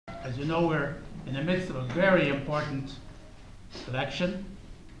As you know, we're in the midst of a very important election,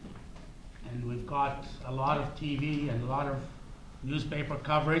 and we've got a lot of TV and a lot of newspaper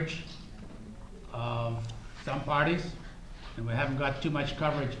coverage of some parties, and we haven't got too much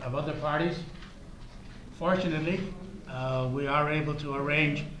coverage of other parties. Fortunately, we are able to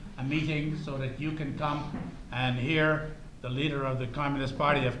arrange a meeting so that you can come and hear the leader of the Communist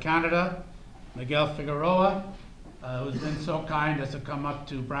Party of Canada, Miguel Figueroa, who's been so kind as to come up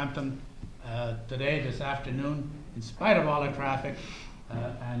to Brampton today, this afternoon, in spite of all the traffic,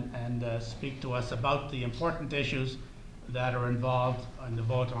 and speak to us about the important issues that are involved in the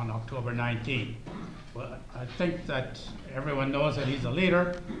vote on October 19. Well, I think that everyone knows that he's a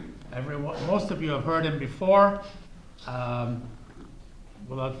leader. Most of you have heard him before.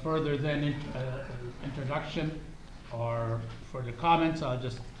 Without further introduction or further comments, I'll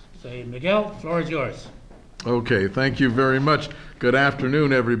just say, Miguel, the floor is yours. Okay, thank you very much. Good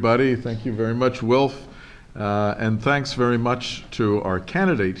afternoon, everybody. Thank you very much, Wilf. And thanks very much to our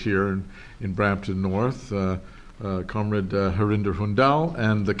candidate here in Brampton North, Comrade Harinder Hundal,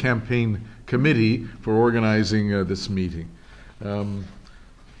 and the campaign committee for organizing this meeting. I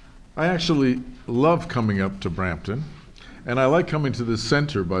actually love coming up to Brampton, and I like coming to this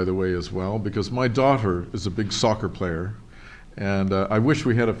center, by the way, as well, because my daughter is a big soccer player, and I wish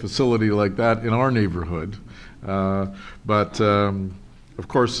we had a facility like that in our neighborhood. But of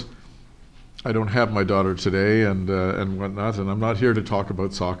course, I don't have my daughter today and whatnot, and I'm not here to talk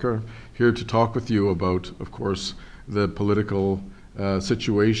about soccer. I'm here to talk with you about, of course, the political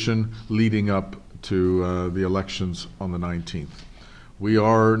situation leading up to the elections on the 19th. We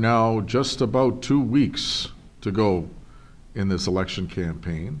are now just about 2 weeks to go in this election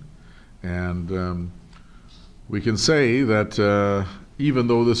campaign, and we can say that even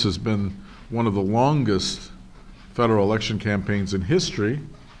though this has been one of the longest federal election campaigns in history,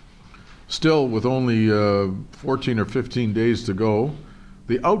 still with only 14 or 15 days to go,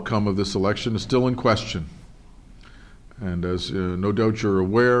 the outcome of this election is still in question. And as no doubt you're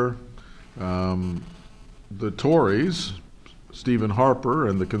aware, the Tories, Stephen Harper,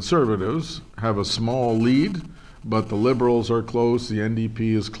 and the Conservatives have a small lead, but the Liberals are close, the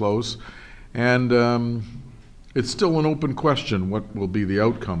NDP is close, and it's still an open question what will be the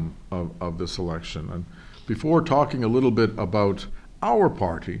outcome of this election. And before talking a little bit about our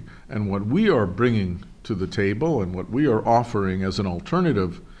party and what we are bringing to the table and what we are offering as an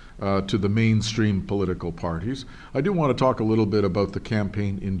alternative to the mainstream political parties, I do want to talk a little bit about the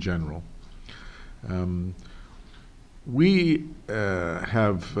campaign in general. We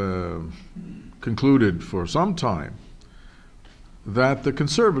have concluded for some time that the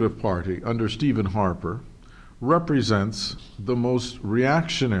Conservative Party under Stephen Harper represents the most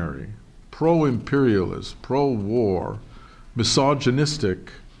reactionary, pro-imperialist, pro-war,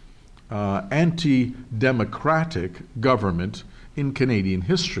 misogynistic, anti-democratic government in Canadian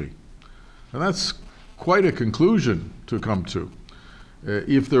history. And that's quite a conclusion to come to.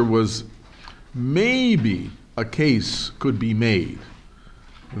 If there was maybe a case could be made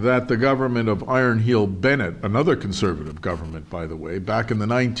that the government of Iron Heel Bennett, another Conservative government, by the way, back in the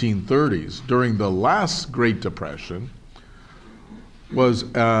 1930s, during the last Great Depression, was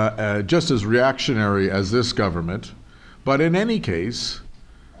just as reactionary as this government, but in any case,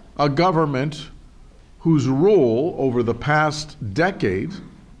 a government whose rule over the past decade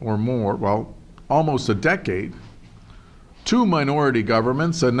or more, well, almost a decade, 2 minority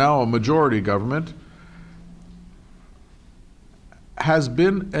governments and now a majority government, has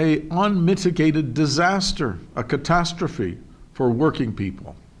been an unmitigated disaster, a catastrophe for working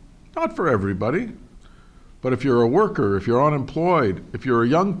people. Not for everybody, but if you're a worker, if you're unemployed, if you're a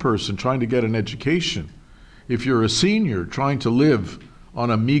young person trying to get an education, if you're a senior trying to live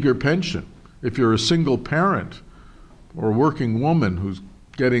on a meager pension, if you're a single parent or a working woman who's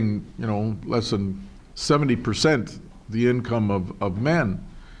getting, less than 70% the income of men,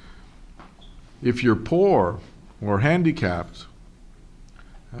 if you're poor or handicapped,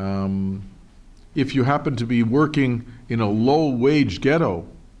 if you happen to be working in a low-wage ghetto,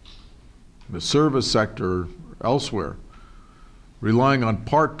 the service sector or elsewhere, relying on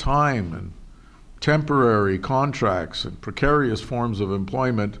part-time and temporary contracts and precarious forms of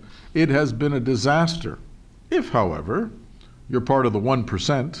employment, it has been a disaster. If, however, you're part of the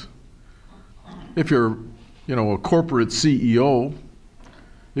 1%, if you're, a corporate CEO,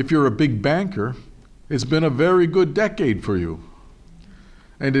 if you're a big banker, it's been a very good decade for you.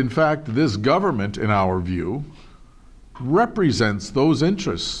 And in fact, this government, in our view, represents those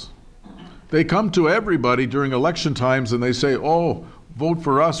interests. They come to everybody during election times and they say, oh, vote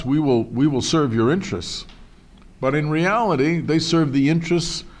for us, we will serve your interests. But in reality, they serve the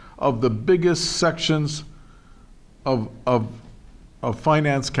interests of the biggest sections of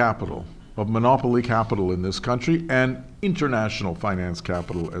finance capital, of monopoly capital in this country, and international finance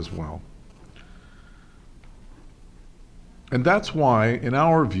capital as well. And that's why, in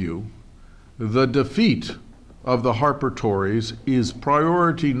our view, the defeat of the Harper Tories is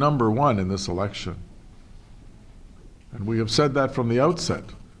priority number one in this election. And we have said that from the outset,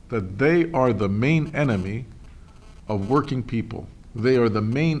 that they are the main enemy of working people. They are the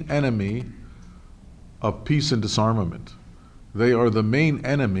main enemy of peace and disarmament. They are the main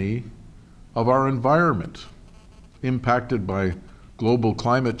enemy of our environment, impacted by global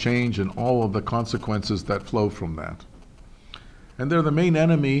climate change and all of the consequences that flow from that. And they're the main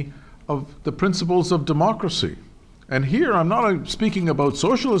enemy of the principles of democracy. And here I'm not speaking about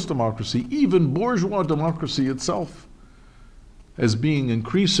socialist democracy, even bourgeois democracy itself, as being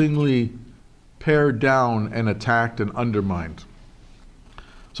increasingly pared down and attacked and undermined.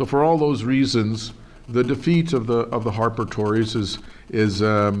 So for all those reasons, the defeat of the Harper Tories is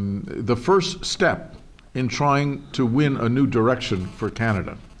the first step in trying to win a new direction for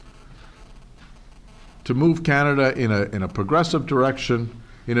Canada. To move Canada in a progressive direction,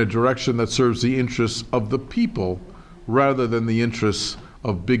 in a direction that serves the interests of the people rather than the interests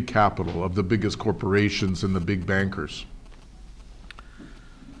of big capital, of the biggest corporations and the big bankers.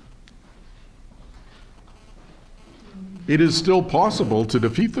 It is still possible to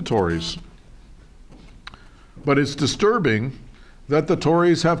defeat the Tories, but it's disturbing that the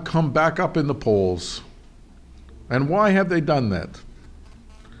Tories have come back up in the polls. And why have they done that?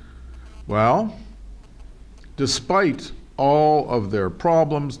 Well, despite all of their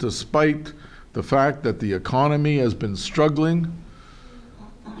problems, despite the fact that the economy has been struggling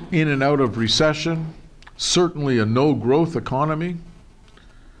in and out of recession, certainly a no-growth economy,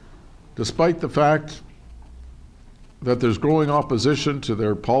 despite the fact that there's growing opposition to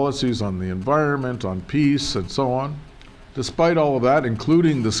their policies on the environment, on peace, and so on, despite all of that,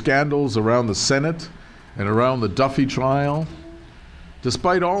 including the scandals around the Senate and around the Duffy trial,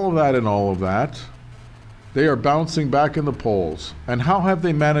 despite all of that and all of that, they are bouncing back in the polls. And how have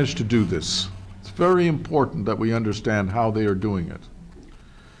they managed to do this? It's very important that we understand how they are doing it.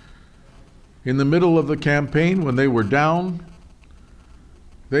 In the middle of the campaign, when they were down,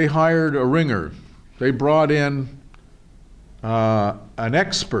 they hired a ringer. They brought in an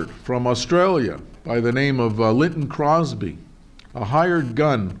expert from Australia by the name of Linton Crosby, a hired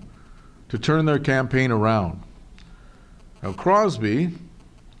gun to turn their campaign around. Now, Crosby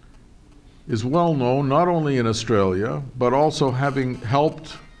is well known not only in Australia, but also having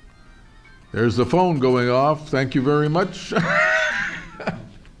helped. There's the phone going off. Thank you very much.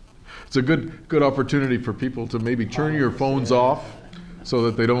 It's a good opportunity for people to maybe turn your phones off so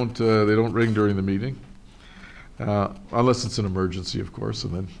that they don't ring during the meeting. Unless it's an emergency, of course,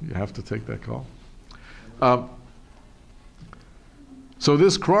 and then you have to take that call. So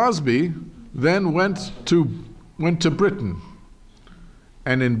this Crosby then went to Britain.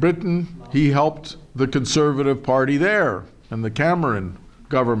 And in Britain, he helped the Conservative Party there and the Cameron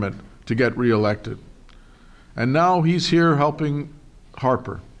government to get re-elected. And now he's here helping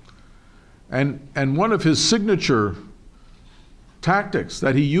Harper. And one of his signature tactics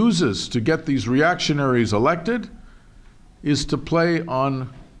that he uses to get these reactionaries elected is to play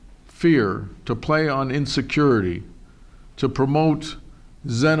on fear, to play on insecurity, to promote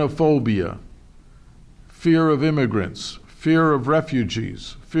xenophobia, fear of immigrants, fear of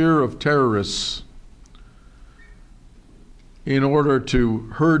refugees, fear of terrorists, in order to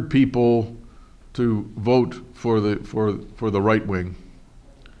herd people to vote for the right wing.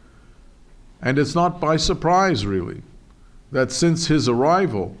 And it's not by surprise, really, that since his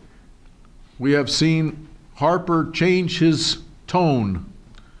arrival, we have seen Harper change his tone.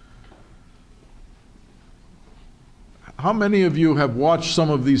 How many of you have watched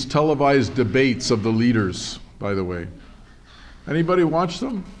some of these televised debates of the leaders, by the way? Anybody watch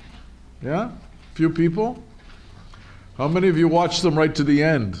them? Yeah? Few people? How many of you watched them right to the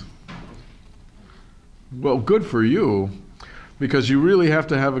end? Well, good for you, because you really have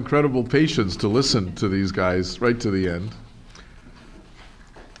to have incredible patience to listen to these guys right to the end.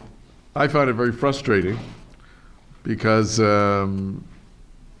 I found it very frustrating because the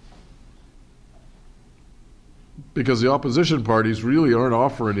opposition parties really aren't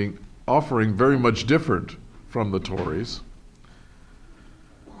offering very much different from the Tories.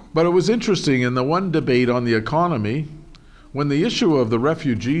 But it was interesting in the one debate on the economy, when the issue of the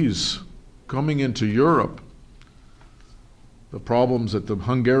refugees coming into Europe, the problems at the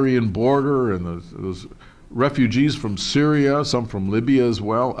Hungarian border and those refugees from Syria, some from Libya as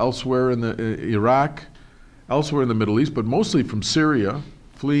well, elsewhere in Iraq, elsewhere in the Middle East, but mostly from Syria,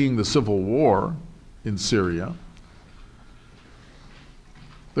 fleeing the civil war in Syria,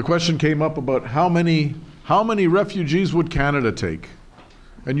 the question came up about how many refugees would Canada take?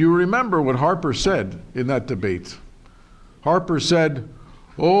 And you remember what Harper said in that debate. Harper said,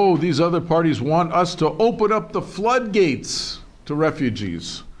 oh, these other parties want us to open up the floodgates to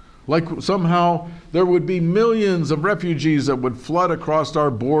refugees. Like somehow there would be millions of refugees that would flood across our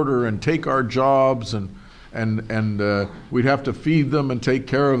border and take our jobs, and we'd have to feed them and take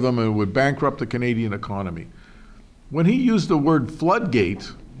care of them, and it would bankrupt the Canadian economy. When he used the word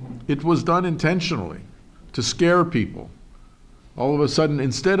floodgate, it was done intentionally to scare people. All of a sudden,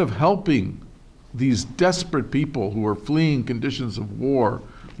 instead of helping these desperate people who are fleeing conditions of war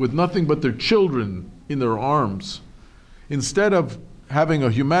with nothing but their children in their arms, instead of having a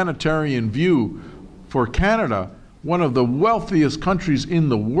humanitarian view for Canada, one of the wealthiest countries in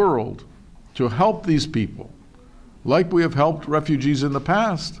the world, to help these people, like we have helped refugees in the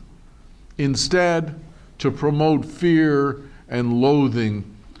past, instead to promote fear and loathing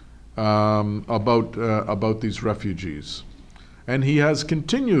about these refugees. And he has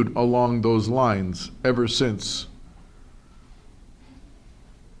continued along those lines ever since.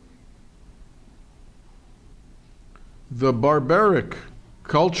 The Barbaric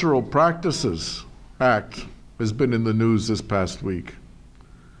Cultural Practices Act has been in the news this past week.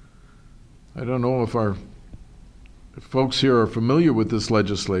 I don't know if if folks here are familiar with this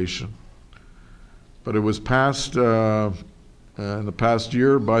legislation, but it was passed in the past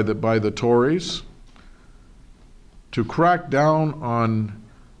year by the Tories to crack down on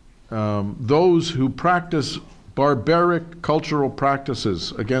those who practice barbaric cultural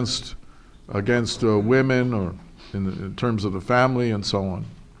practices against women, or in terms of the family and so on.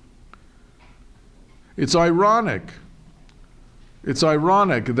 It's ironic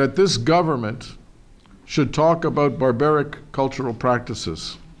that this government should talk about barbaric cultural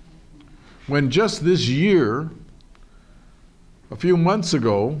practices when just this year, a few months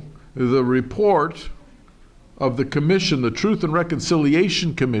ago, the report of the commission, the Truth and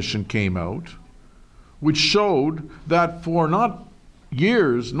Reconciliation Commission, came out, which showed that for not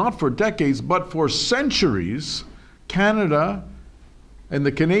years, not for decades, but for centuries, Canada and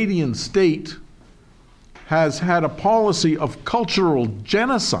the Canadian state has had a policy of cultural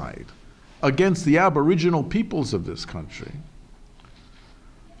genocide against the Aboriginal peoples of this country.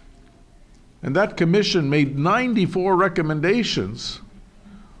 And that commission made 94 recommendations,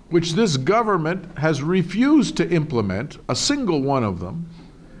 which this government has refused to implement, a single one of them,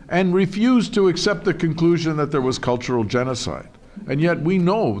 and refused to accept the conclusion that there was cultural genocide. And yet we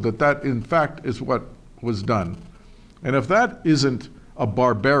know that that in fact is what was done. And if that isn't a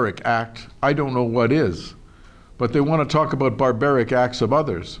barbaric act, I don't know what is. But they want to talk about barbaric acts of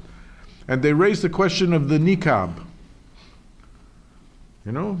others. And they raise the question of the niqab.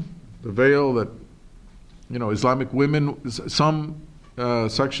 You know, the veil that, you know, Islamic women, some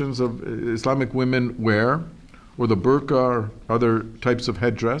sections of Islamic women wear, or the burqa or other types of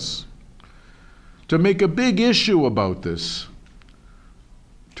headdress, to make a big issue about this,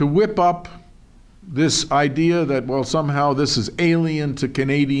 to whip up this idea that, well, somehow this is alien to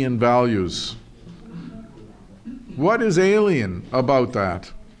Canadian values. What is alien about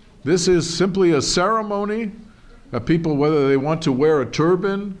that? This is simply a ceremony that people, whether they want to wear a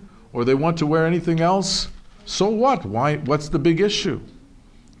turban or they want to wear anything else, so what? Why? What's the big issue?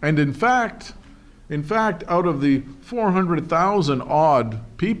 And in fact, out of the 400,000 odd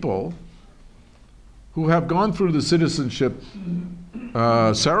people who have gone through the citizenship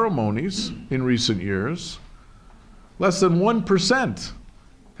ceremonies in recent years, less than 1%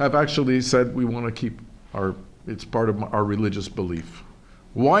 have actually said we want to keep it's part of our religious belief.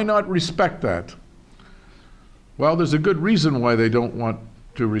 Why not respect that? Well, there's a good reason why they don't want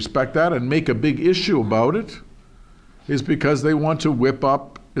to respect that and make a big issue about it, is because they want to whip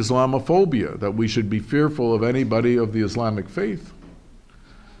up Islamophobia, that we should be fearful of anybody of the Islamic faith.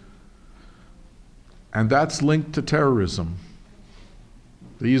 And that's linked to terrorism.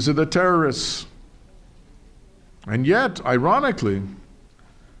 These are the terrorists. And yet, ironically,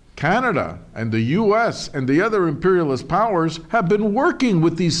 Canada and the US and the other imperialist powers have been working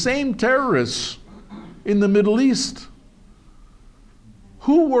with these same terrorists in the Middle East.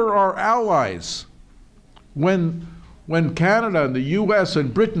 Who were our allies when Canada and the US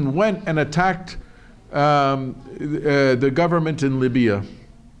and Britain went and attacked the government in Libya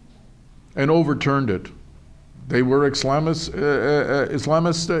and overturned it? They were Islamist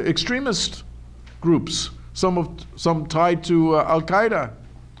extremist groups, some tied to Al-Qaeda.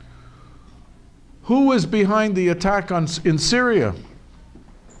 Who was behind the attack in Syria?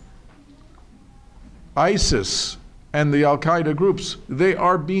 ISIS and the Al-Qaeda groups, they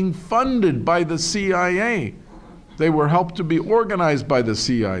are being funded by the CIA. They were helped to be organized by the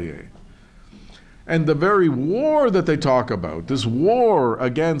CIA. And the very war that they talk about, this war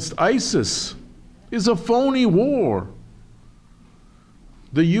against ISIS, is a phony war.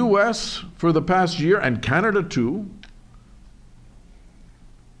 The US, for the past year, and Canada too,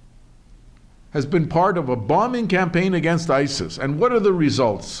 has been part of a bombing campaign against ISIS. And what are the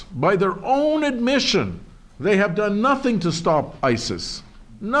results? By their own admission, they have done nothing to stop ISIS.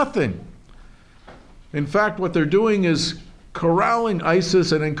 Nothing. In fact, what they're doing is corralling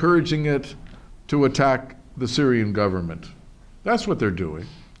ISIS and encouraging it to attack the Syrian government. That's what they're doing.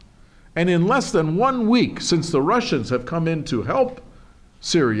 And in less than 1 week, since the Russians have come in to help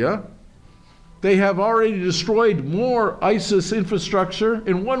Syria, they have already destroyed more ISIS infrastructure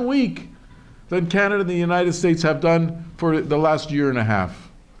in 1 week than Canada and the United States have done for the last year and a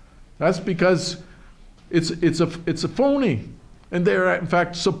half. That's because it's a phony. And they're in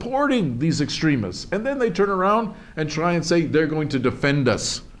fact supporting these extremists. And then they turn around and try and say they're going to defend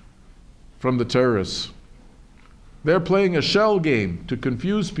us from the terrorists. They're playing a shell game to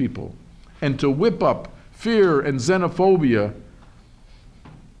confuse people and to whip up fear and xenophobia,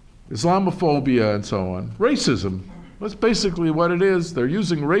 Islamophobia, and so on. Racism. That's basically what it is. They're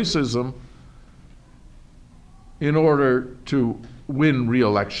using racism in order to win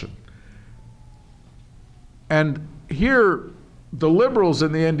re-election. And here, the Liberals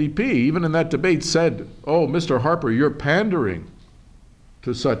in the NDP, even in that debate, said, oh, Mr. Harper, you're pandering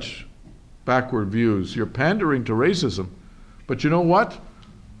to such backward views. You're pandering to racism. But you know what?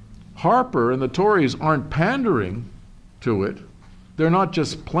 Harper and the Tories aren't pandering to it. They're not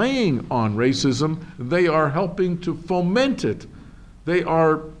just playing on racism, they are helping to foment it.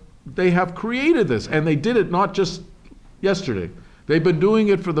 They have created this, and they did it not just yesterday. They've been doing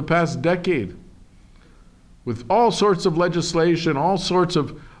it for the past decade with all sorts of legislation, all sorts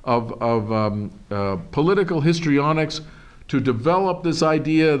of political histrionics to develop this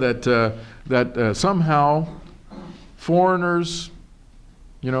idea that somehow foreigners,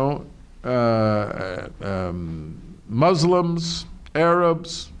 Muslims,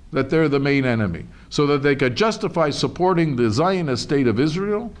 Arabs, that they're the main enemy, so that they could justify supporting the Zionist state of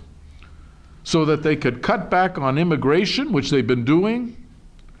Israel, so that they could cut back on immigration, which they've been doing,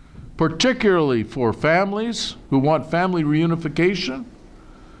 particularly for families who want family reunification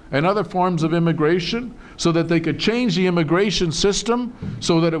and other forms of immigration, so that they could change the immigration system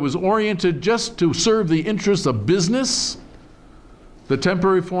so that it was oriented just to serve the interests of business. The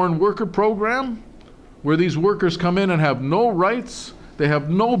temporary foreign worker program, where these workers come in and have no rights, they have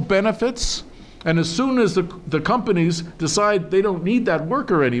no benefits, and as soon as the companies decide they don't need that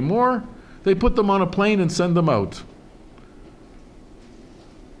worker anymore, they put them on a plane and send them out.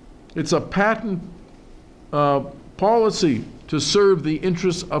 It's a patent policy to serve the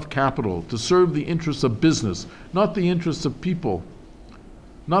interests of capital, to serve the interests of business, not the interests of people,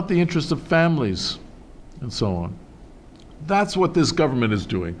 not the interests of families, and so on. That's what this government is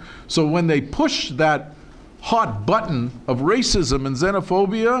doing. So when they push that hot button of racism and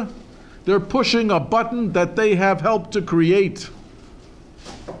xenophobia, they're pushing a button that they have helped to create.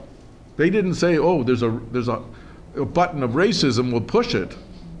 They didn't say, oh, there's a button of racism, we'll push it.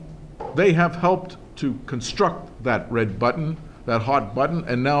 They have helped to construct that red button, that hot button,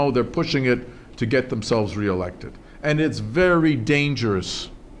 and now they're pushing it to get themselves reelected. And it's very dangerous.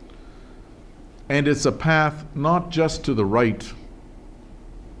 And it's a path not just to the right.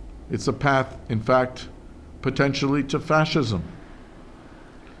 It's a path, in fact, potentially to fascism.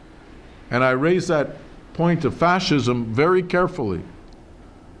 And I raise that point of fascism very carefully,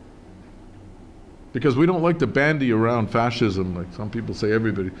 because we don't like to bandy around fascism like some people say.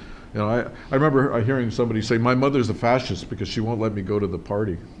 Everybody, I remember hearing somebody say, my mother's a fascist because she won't let me go to the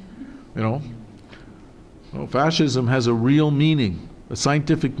party. Well, fascism has a real meaning, a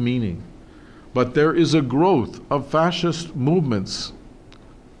scientific meaning. But there is a growth of fascist movements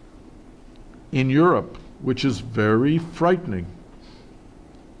in Europe, which is very frightening.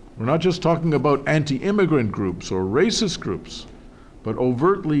 We're not just talking about anti-immigrant groups or racist groups, but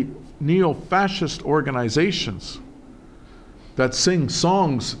overtly neo-fascist organizations that sing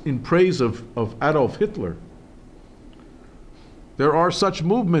songs in praise of Adolf Hitler. There are such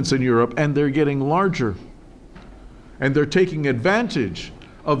movements in Europe, and they're getting larger. And they're taking advantage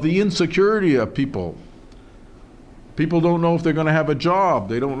of the insecurity of people. People don't know if they're going to have a job.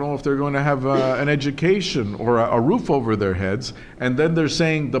 They don't know if they're going to have an education or a roof over their heads. And then they're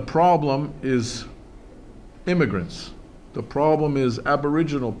saying the problem is immigrants. The problem is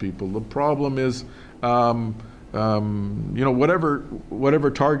Aboriginal people. The problem is, whatever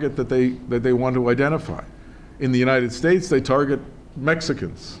target that they want to identify. In the United States, they target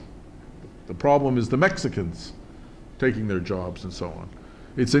Mexicans. The problem is the Mexicans taking their jobs and so on.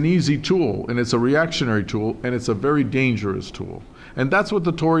 It's an easy tool, and it's a reactionary tool, and it's a very dangerous tool. And that's what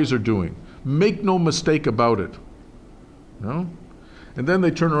the Tories are doing. Make no mistake about it. No? And then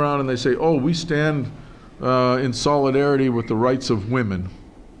they turn around and they say, oh, we stand in solidarity with the rights of women.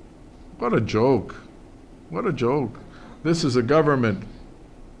 What a joke. What a joke. This is a government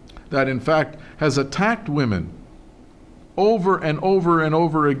that in fact has attacked women over and over and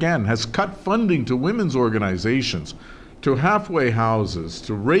over again, has cut funding to women's organizations, to halfway houses,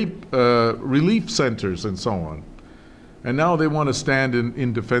 to rape relief centers and so on. And now they want to stand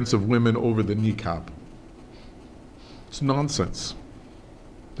in defense of women over the niqab. It's nonsense.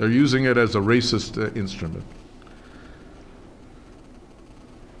 They're using it as a racist instrument.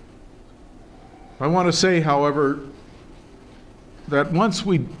 I want to say, however, that once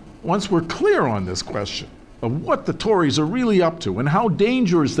we're clear on this question of what the Tories are really up to and how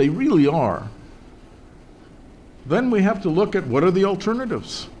dangerous they really are, then we have to look at what are the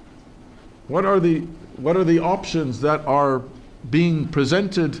alternatives. What are the options that are being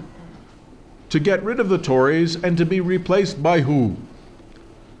presented to get rid of the Tories and to be replaced by who?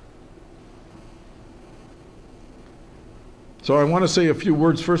 So I want to say a few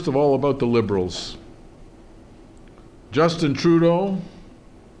words, first of all, about the Liberals. Justin Trudeau,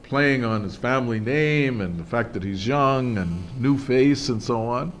 playing on his family name and the fact that he's young and new face and so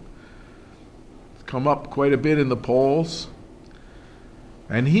on, come up quite a bit in the polls.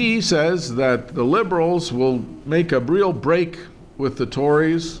 And he says that the Liberals will make a real break with the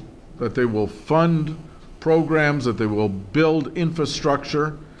Tories, that they will fund programs, that they will build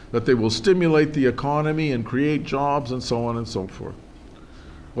infrastructure, that they will stimulate the economy and create jobs and so on and so forth.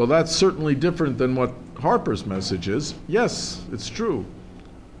 Well, that's certainly different than what Harper's message is. Yes, it's true.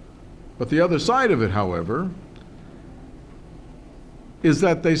 But the other side of it, however, is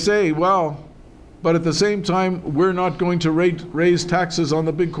that they say, well, but at the same time, we're not going to raise taxes on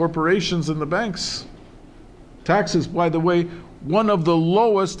the big corporations and the banks. Taxes, by the way, one of the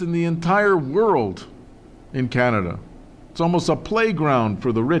lowest in the entire world in Canada. It's almost a playground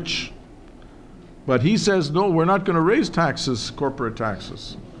for the rich. But he says, no, we're not going to raise taxes, corporate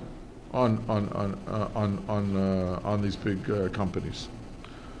taxes, on these big companies.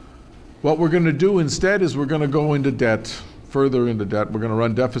 What we're going to do instead is we're going to go into debt, further into debt. We're going to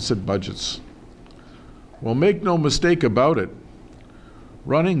run deficit budgets. Well, make no mistake about it.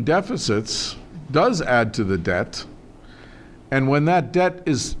 Running deficits does add to the debt. And when that debt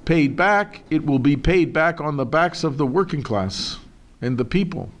is paid back, it will be paid back on the backs of the working class and the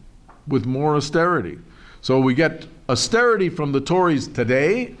people with more austerity. So we get austerity from the Tories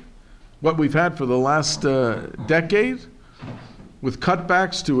today, what we've had for the last decade, with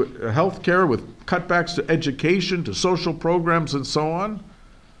cutbacks to health care, with cutbacks to education, to social programs and so on,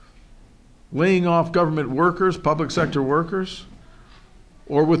 laying off government workers, public sector workers,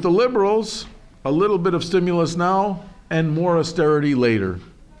 or with the Liberals, a little bit of stimulus now and more austerity later.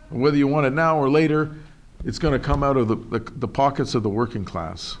 Whether you want it now or later, it's going to come out of the pockets of the working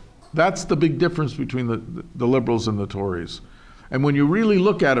class. That's the big difference between the Liberals and the Tories. And when you really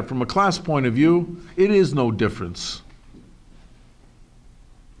look at it from a class point of view, it is no difference.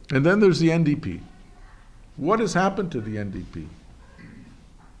 And then there's the NDP. What has happened to the NDP?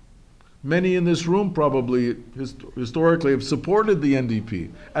 Many in this room probably historically have supported the NDP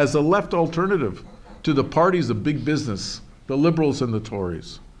as a left alternative to the parties of big business, the Liberals and the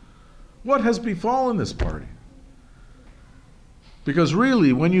Tories. What has befallen this party? Because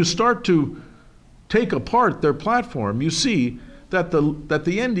really, when you start to take apart their platform, you see that the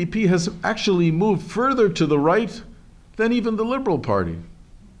NDP has actually moved further to the right than even the Liberal Party.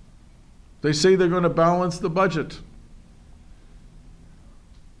 They say they're going to balance the budget.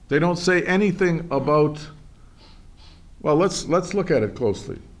 They don't say anything about, well, let's look at it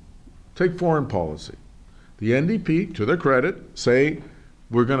closely. Take foreign policy. The NDP, to their credit, say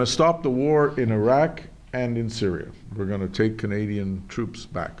we're going to stop the war in Iraq and in Syria. We're going to take Canadian troops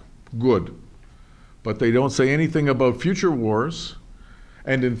back. Good. But they don't say anything about future wars.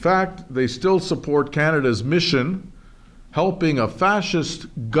 And in fact, they still support Canada's mission, helping a fascist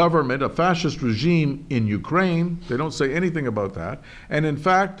government, a fascist regime in Ukraine. They don't say anything about that. And in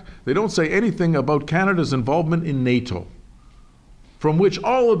fact, they don't say anything about Canada's involvement in NATO, from which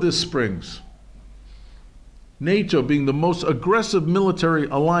all of this springs. NATO being the most aggressive military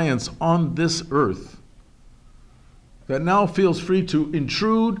alliance on this earth, that now feels free to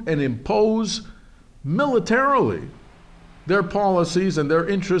intrude and impose militarily their policies and their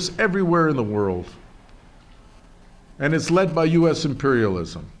interests everywhere in the world. And it's led by US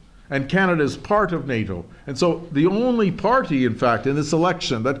imperialism. And Canada is part of NATO. And so the only party, in fact, in this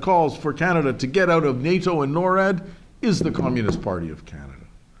election that calls for Canada to get out of NATO and NORAD is the Communist Party of Canada.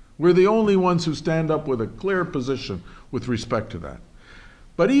 We're the only ones who stand up with a clear position with respect to that.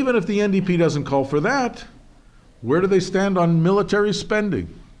 But even if the NDP doesn't call for that, where do they stand on military spending?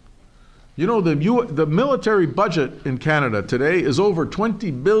 You know, the military budget in Canada today is over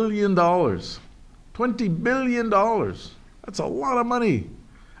 $20 billion. $20 billion. That's a lot of money.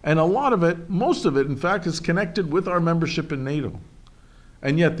 And a lot of it, most of it, in fact, is connected with our membership in NATO.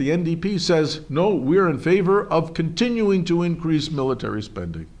 And yet the NDP says, no, we're in favor of continuing to increase military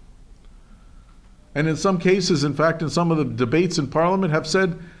spending. And in some cases, in fact, in some of the debates in Parliament have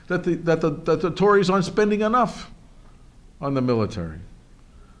said that the Tories aren't spending enough on the military.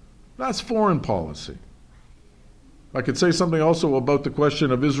 That's foreign policy. I could say something also about the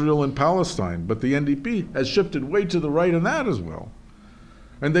question of Israel and Palestine, but the NDP has shifted way to the right in that as well.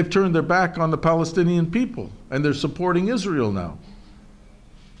 And they've turned their back on the Palestinian people, and they're supporting Israel now.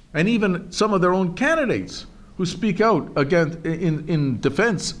 And even some of their own candidates who speak out again in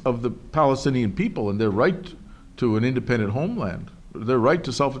defense of the Palestinian people and their right to an independent homeland, their right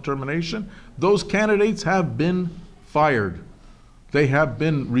to self-determination, those candidates have been fired. They have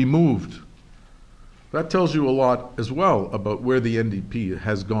been removed. That tells you a lot as well about where the NDP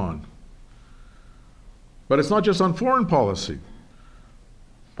has gone. But it's not just on foreign policy.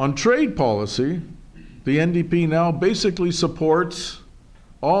 On trade policy, the NDP now basically supports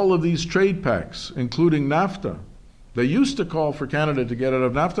all of these trade pacts, including NAFTA. They used to call for Canada to get out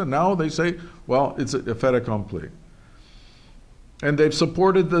of NAFTA. Now they say, well, it's a fait accompli. And they've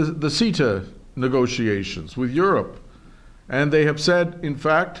supported the CETA negotiations with Europe. And they have said, in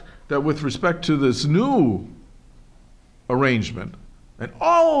fact, that with respect to this new arrangement, and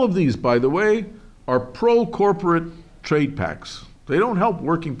all of these, by the way, are pro-corporate trade pacts. They don't help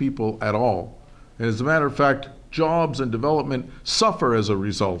working people at all. And as a matter of fact, jobs and development suffer as a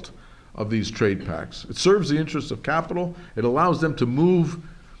result of these trade pacts. It serves the interests of capital. It allows them to move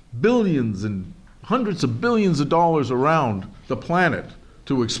billions and hundreds of billions of dollars around the planet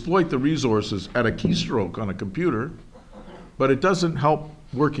to exploit the resources at a keystroke on a computer. But it doesn't help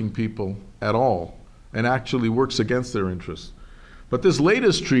working people at all and actually works against their interests. But this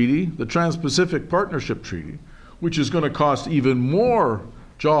latest treaty, the Trans-Pacific Partnership Treaty, which is going to cost even more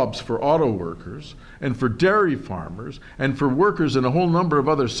jobs for auto workers and for dairy farmers and for workers in a whole number of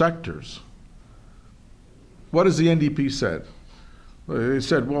other sectors. What has the NDP said? They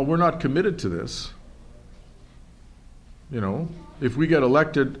said, well, we're not committed to this. You know, if we get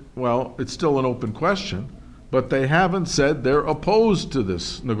elected, well, it's still an open question, but they haven't said they're opposed to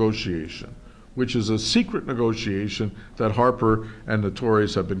this negotiation, which is a secret negotiation that Harper and the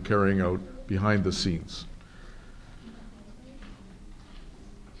Tories have been carrying out behind the scenes.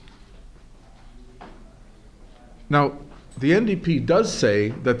 Now, the NDP does say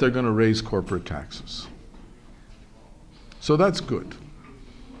that they're going to raise corporate taxes. So that's good.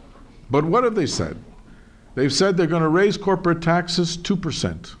 But what have they said? They've said they're going to raise corporate taxes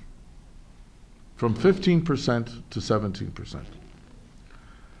 2%, from 15% to 17%.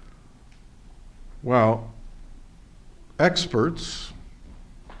 Well, experts,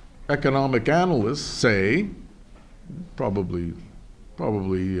 economic analysts say, probably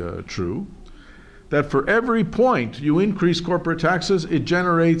true, that for every point you increase corporate taxes, it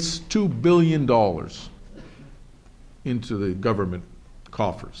generates $2 billion into the government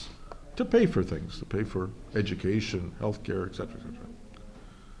coffers to pay for things, to pay for education, healthcare, et cetera, et cetera.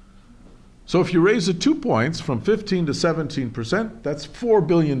 So if you raise it 2 points from 15 to 17%, that's $4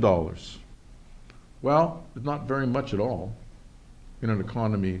 billion. Well, not very much at all in an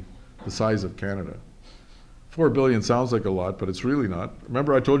economy the size of Canada. 4 billion sounds like a lot, but it's really not.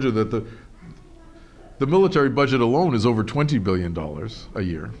 Remember I told you that the military budget alone is over $20 billion a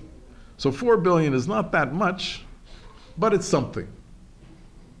year. So 4 billion is not that much, but it's something.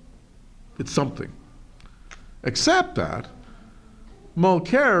 It's something. Except that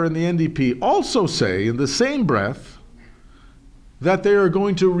Mulcair and the NDP also say in the same breath that they are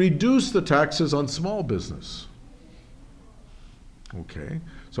going to reduce the taxes on small business. Okay,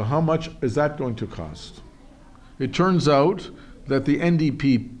 so how much is that going to cost? It turns out that the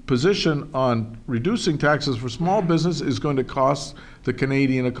NDP position on reducing taxes for small business is going to cost the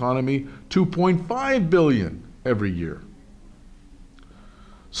Canadian economy $2.5 billion every year.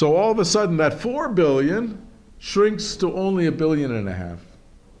 So all of a sudden that $4 billion shrinks to only $1.5 billion.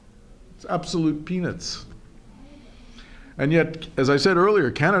 It's absolute peanuts. And yet, as I said earlier,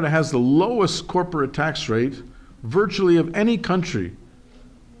 Canada has the lowest corporate tax rate virtually of any country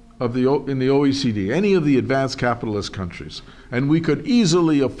in the OECD, any of the advanced capitalist countries, and we could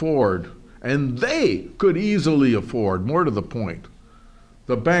easily afford, and they could easily afford, more to the point,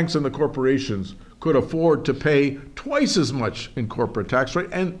 the banks and the corporations could afford to pay twice as much in corporate tax rate,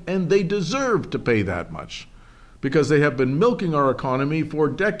 and they deserve to pay that much because they have been milking our economy for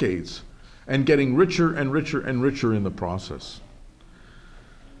decades and getting richer and richer and richer in the process.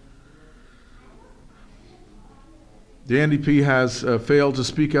 The NDP has failed to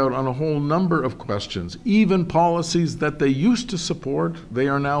speak out on a whole number of questions. Even policies that they used to support, they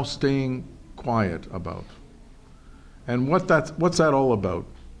are now staying quiet about. And what's that all about?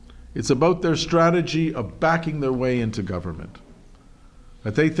 It's about their strategy of backing their way into government.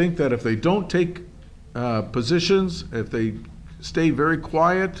 That they think that if they don't take positions, if they stay very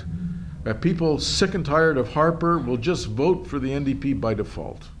quiet, that people sick and tired of Harper will just vote for the NDP by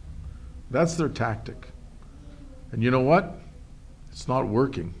default. That's their tactic. And you know what? It's not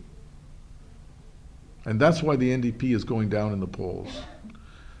working. And that's why the NDP is going down in the polls.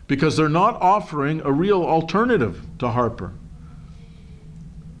 Because they're not offering a real alternative to Harper.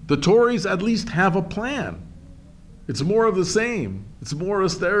 The Tories at least have a plan. It's more of the same. It's more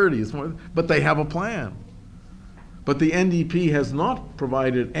austerity. But they have a plan. But the NDP has not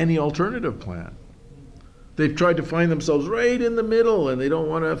provided any alternative plan. They've tried to find themselves right in the middle, and they don't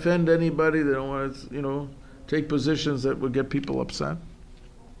want to offend anybody. They don't want to, take positions that would get people upset.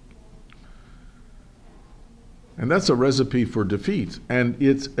 And that's a recipe for defeat. And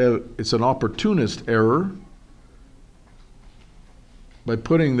it's an opportunist error by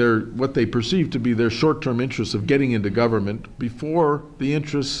putting what they perceive to be their short-term interests of getting into government before the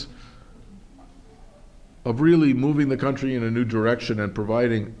interests of really moving the country in a new direction and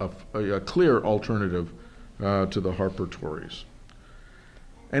providing a clear alternative to the Harper Tories.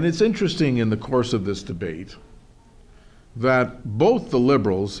 And it's interesting in the course of this debate that both the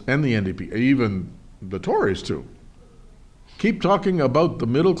Liberals and the NDP, even the Tories too, keep talking about the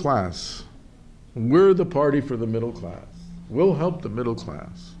middle class. We're the party for the middle class. We'll help the middle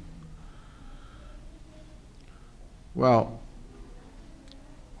class. Well,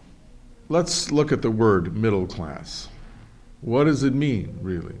 let's look at the word middle class. What does it mean,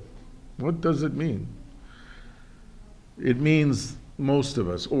 really? What does it mean? It means most of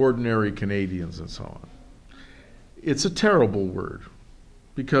us, ordinary Canadians and so on. It's a terrible word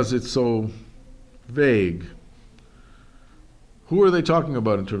because it's so vague. Who are they talking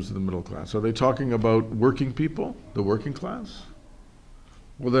about in terms of the middle class? Are they talking about working people, the working class?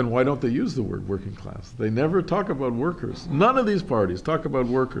 Well, then why don't they use the word working class? They never talk about workers. None of these parties talk about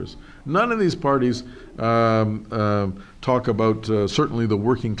workers. None of these parties talk about certainly the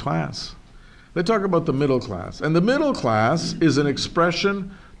working class. They talk about the middle class. And the middle class is an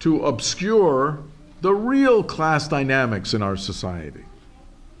expression to obscure the real class dynamics in our society,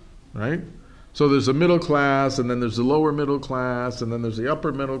 right? So there's a middle class, and then there's the lower middle class, and then there's the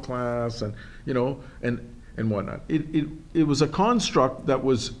upper middle class, and and whatnot. It was a construct that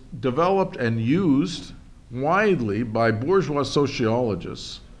was developed and used widely by bourgeois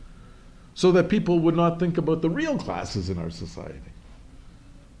sociologists so that people would not think about the real classes in our society.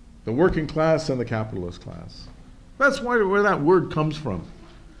 The working class and the capitalist class. That's where that word comes from.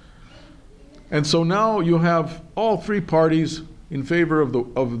 And so now you have all three parties in favor of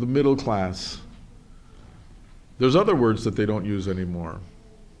the middle class. There's other words that they don't use anymore,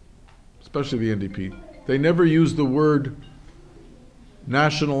 especially the NDP. They never use the word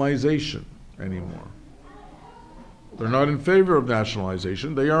nationalization anymore. They're not in favor of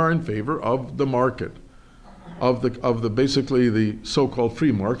nationalization. They are in favor of the market, of the basically the so-called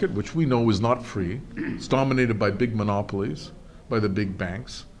free market, which we know is not free. It's dominated by big monopolies, by the big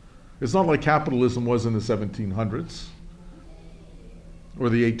banks. It's not like capitalism was in the 1700s or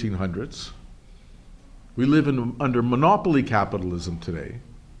the 1800s. We live under monopoly capitalism today.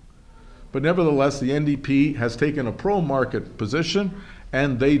 But nevertheless, the NDP has taken a pro-market position,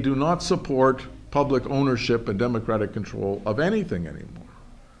 and they do not support public ownership and democratic control of anything anymore.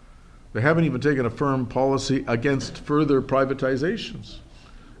 They haven't even taken a firm policy against further privatizations.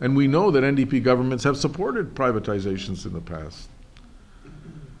 And we know that NDP governments have supported privatizations in the past.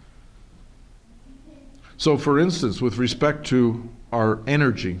 So for instance, with respect to our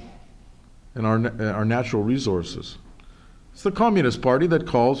energy and our natural resources, it's the Communist Party that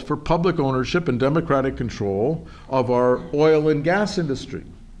calls for public ownership and democratic control of our oil and gas industry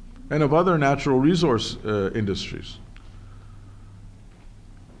and of other natural resource industries.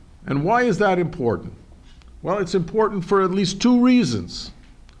 And why is that important? Well, it's important for at least two reasons.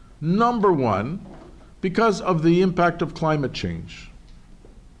 Number one, because of the impact of climate change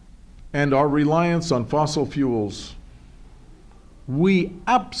and our reliance on fossil fuels we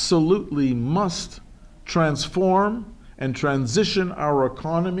absolutely must transform and transition our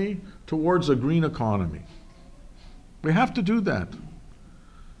economy towards a green economy. We have to do that.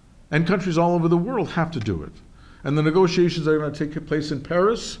 And countries all over the world have to do it. And the negotiations that are going to take place in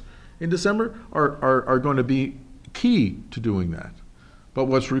Paris in December are going to be key to doing that. But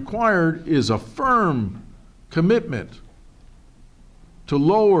what's required is a firm commitment to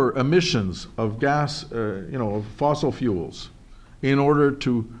lower emissions of gas, of fossil fuels, in order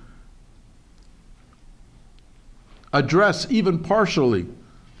to address even partially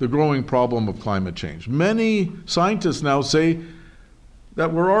the growing problem of climate change. Many scientists now say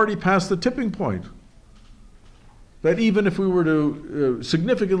that we're already past the tipping point. That even if we were to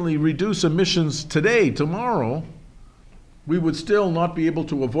significantly reduce emissions today, tomorrow, we would still not be able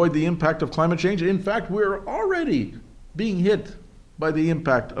to avoid the impact of climate change. In fact, we're already being hit by the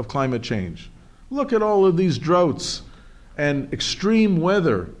impact of climate change. Look at all of these droughts and extreme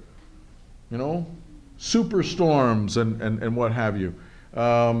weather, superstorms and what have you,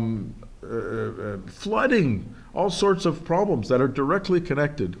 flooding, all sorts of problems that are directly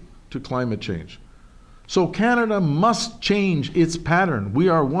connected to climate change. So Canada must change its pattern. We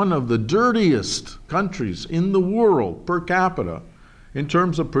are one of the dirtiest countries in the world per capita in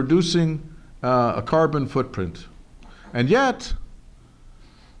terms of producing a carbon footprint. And yet,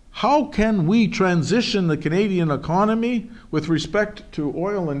 how can we transition the Canadian economy with respect to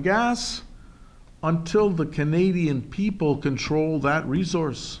oil and gas until the Canadian people control that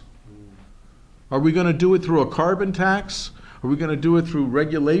resource? Are we going to do it through a carbon tax? Are we going to do it through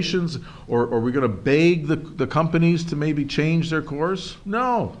regulations? Or are we going to beg the companies to maybe change their course?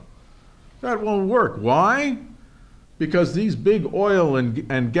 No, that won't work. Why? Because these big oil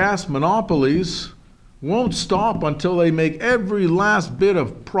and gas monopolies won't stop until they make every last bit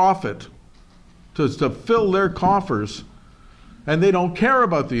of profit to fill their coffers. And they don't care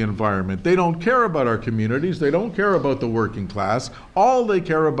about the environment. They don't care about our communities. They don't care about the working class. All they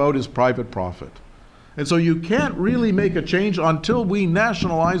care about is private profit. And so you can't really make a change until we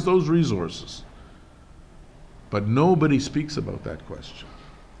nationalize those resources. But nobody speaks about that question.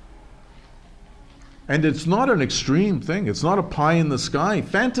 And it's not an extreme thing. It's not a pie in the sky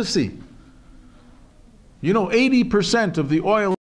fantasy. 80% of the oil